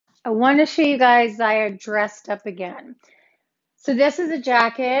I want to show you guys Zyia dressed up again. So this is a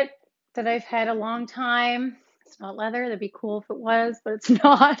jacket that I've had a long time. It's not leather. That'd be cool if it was, but it's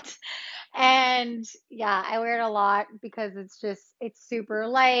not. And yeah, I wear it a lot because it's super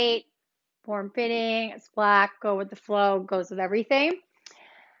light, form fitting, it's black, go with the flow, goes with everything.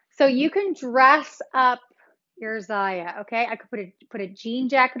 So you can dress up your Zyia, okay? I could put a jean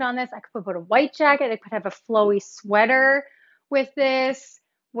jacket on this. I could put a white jacket. I could have a flowy sweater with this,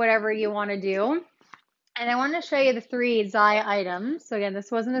 whatever you want to do. And I want to show you the three Zyia items. So again,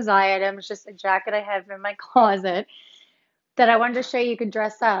 this wasn't a Zyia item, it's just a jacket I have in my closet that I wanted to show you could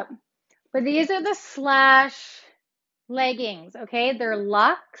dress up. But these are the slash leggings, okay? They're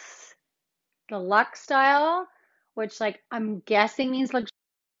luxe, the luxe style, which like I'm guessing means like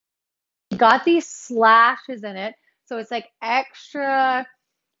got these slashes in it. So it's like extra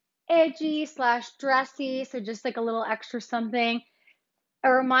edgy slash dressy. So just like a little extra something. It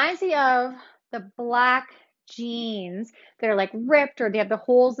reminds me of the black jeans. They're like ripped or they have the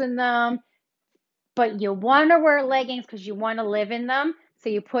holes in them, but you want to wear leggings because you want to live in them. So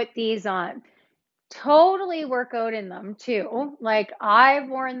you put these on. Totally work out in them too. Like I've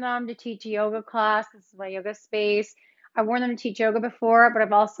worn them to teach a yoga class. This is my yoga space. I've worn them to teach yoga before, but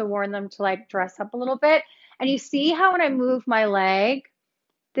I've also worn them to like dress up a little bit. And you see how when I move my leg,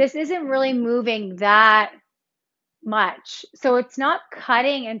 this isn't really moving that much. So it's not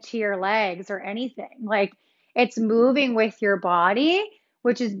cutting into your legs or anything. Like it's moving with your body,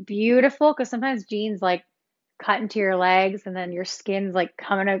 which is beautiful because sometimes jeans like cut into your legs and then your skin's like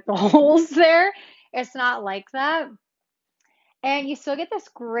coming out the holes there. It's not like that. And you still get this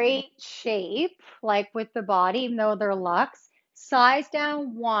great shape, like with the body, even though they're luxe. Size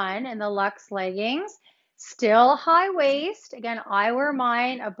down one in the luxe leggings. Still high waist. Again, I wear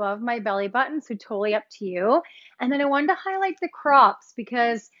mine above my belly button, so totally up to you. And then I wanted to highlight the crops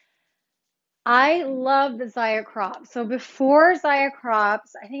because I love the Zyia crop. So before Zyia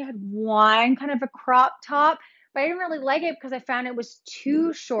crops, I think I had one kind of a crop top, but I didn't really like it because I found it was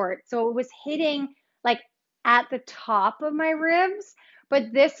too short. So it was hitting like at the top of my ribs.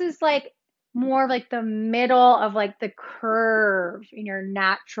 But this is like more of like the middle of like the curve in your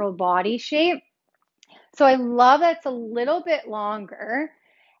natural body shape. So I love that it's a little bit longer.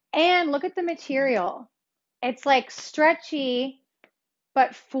 And look at the material. It's like stretchy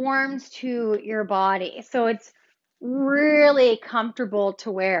but forms to your body. So it's really comfortable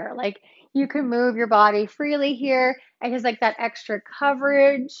to wear. Like you can move your body freely here. It has like that extra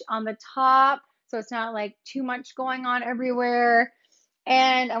coverage on the top. So it's not like too much going on everywhere.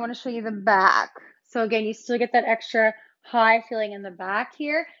 And I want to show you the back. So again, you still get that extra high feeling in the back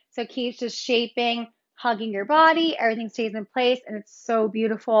here. So it keeps just shaping, hugging your body. Everything stays in place and it's so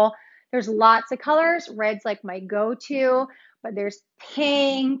beautiful. There's lots of colors. Red's like my go-to, but there's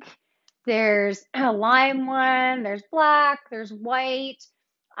pink, there's a lime one, there's black, there's white.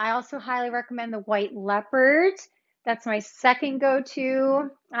 I also highly recommend the white leopard. That's my second go-to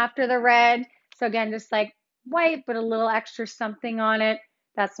after the red. So again, just like white, but a little extra something on it.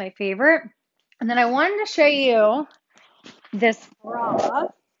 That's my favorite. And then I wanted to show you this bra,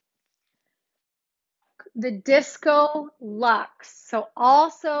 the Disco Luxe. So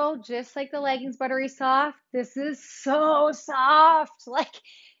also, just like the leggings buttery soft, this is so soft. Like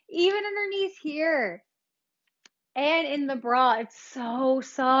even underneath here and in the bra, it's so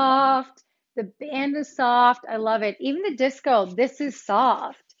soft. The band is soft. I love it. Even the disco, this is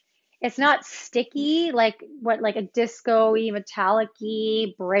soft. It's not sticky like what like a disco-y,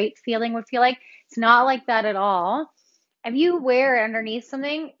 metallic-y, bright feeling would feel like. It's not like that at all. If you wear it underneath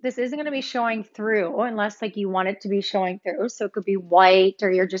something, this isn't going to be showing through unless like you want it to be showing through. So it could be white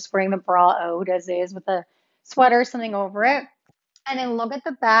or you're just wearing the bra out as is with a sweater or something over it. And then look at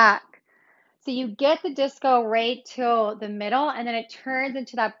the back. So you get the disco right till the middle, and then it turns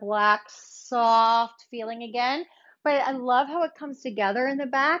into that black, soft feeling again. But I love how it comes together in the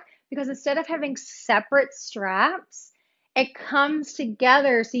back because instead of having separate straps, it comes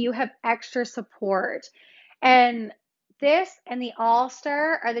together so you have extra support. And this and the All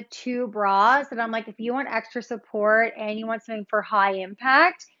Star are the two bras that I'm like, if you want extra support and you want something for high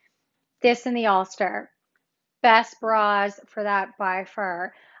impact, this and the All Star best bras for that by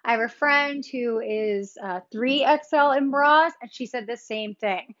far. I have a friend who is 3XL in bras, and she said the same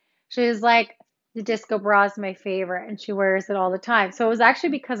thing. She was like, the disco bra is my favorite, and she wears it all the time. So it was actually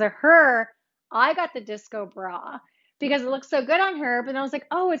because of her, I got the disco bra because it looks so good on her. But then I was like,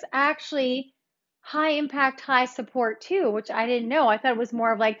 oh, it's actually high impact, high support too, which I didn't know. I thought it was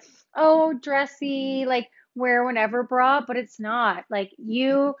more of like, oh, dressy, like wear whenever bra, but it's not. Like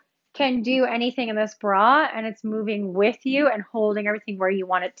you can do anything in this bra, and it's moving with you and holding everything where you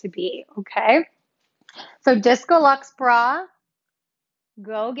want it to be, okay? So Disco Luxe bra,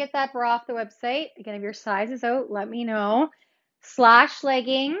 go get that bra off the website. Again, if your size is out, let me know. Slash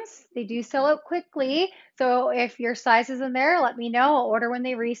leggings, they do sell out quickly. So if your size is in there, let me know. I'll order when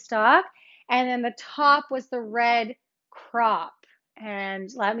they restock. And then the top was the red crop. And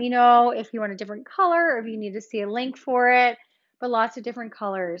let me know if you want a different color or if you need to see a link for it, but lots of different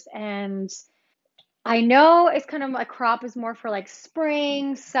colors. And I know it's kind of a crop is more for like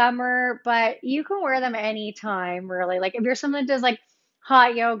spring, summer, but you can wear them anytime, really. Like if you're someone that does like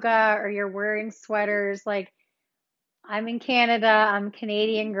hot yoga or you're wearing sweaters, like I'm in Canada, I'm a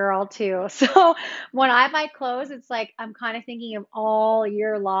Canadian girl too. So when I buy clothes, it's like I'm kind of thinking of all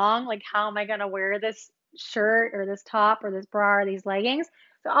year long, like how am I gonna wear this shirt or this top or this bra or these leggings?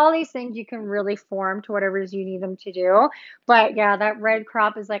 So all these things you can really form to whatever it is you need them to do. But yeah, that red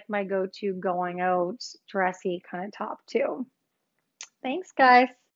crop is like my go-to going out dressy kind of top too. Thanks, guys.